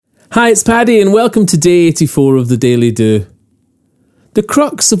Hi, it's Paddy and welcome to day 84 of the Daily Do. The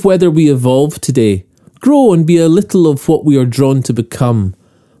crux of whether we evolve today, grow and be a little of what we are drawn to become,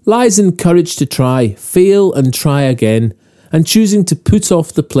 lies in courage to try, fail and try again, and choosing to put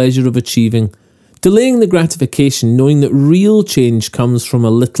off the pleasure of achieving, delaying the gratification knowing that real change comes from a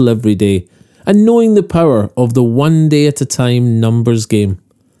little every day, and knowing the power of the one day at a time numbers game.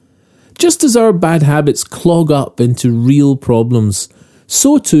 Just as our bad habits clog up into real problems,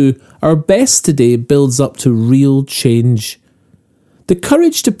 so too, our best today builds up to real change. The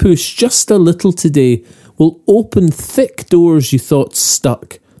courage to push just a little today will open thick doors you thought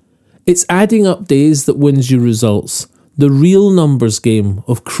stuck. It's adding up days that wins you results, the real numbers game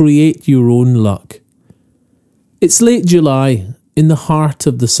of create your own luck. It's late July, in the heart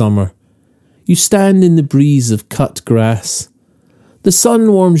of the summer. You stand in the breeze of cut grass. The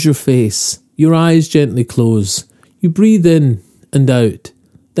sun warms your face, your eyes gently close. You breathe in and out,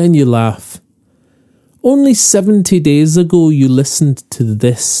 then you laugh. Only 70 days ago you listened to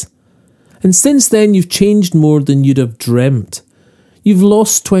this, and since then you've changed more than you'd have dreamt. You've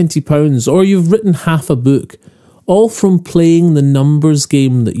lost 20 pounds, or you've written half a book, all from playing the numbers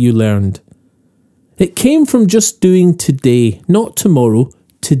game that you learned. It came from just doing today, not tomorrow,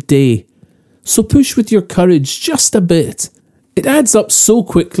 today. So push with your courage just a bit. It adds up so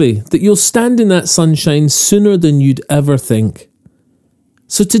quickly that you'll stand in that sunshine sooner than you'd ever think.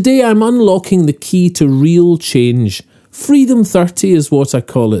 So today I'm unlocking the key to real change. Freedom 30 is what I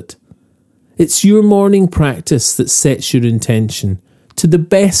call it. It's your morning practice that sets your intention to the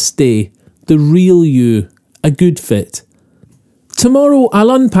best day, the real you, a good fit. Tomorrow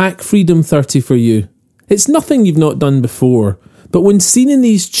I'll unpack Freedom 30 for you. It's nothing you've not done before, but when seen in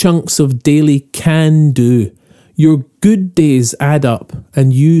these chunks of daily can do, your good days add up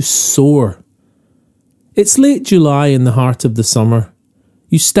and you soar. It's late July in the heart of the summer.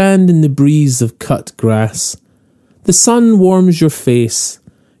 You stand in the breeze of cut grass. The sun warms your face.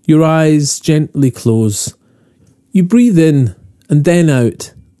 Your eyes gently close. You breathe in and then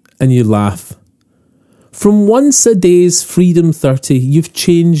out and you laugh. From once a day's Freedom 30, you've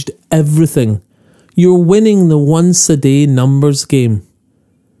changed everything. You're winning the once a day numbers game.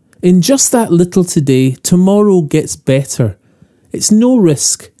 In just that little today, tomorrow gets better. It's no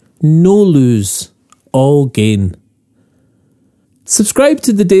risk, no lose, all gain. Subscribe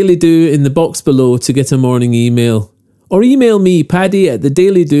to The Daily Do in the box below to get a morning email. Or email me,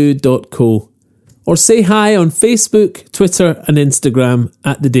 paddy@thedailydo.co. Or say hi on Facebook, Twitter and Instagram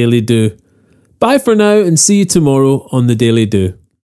 @The Daily Do. Bye for now and see you tomorrow on The Daily Do.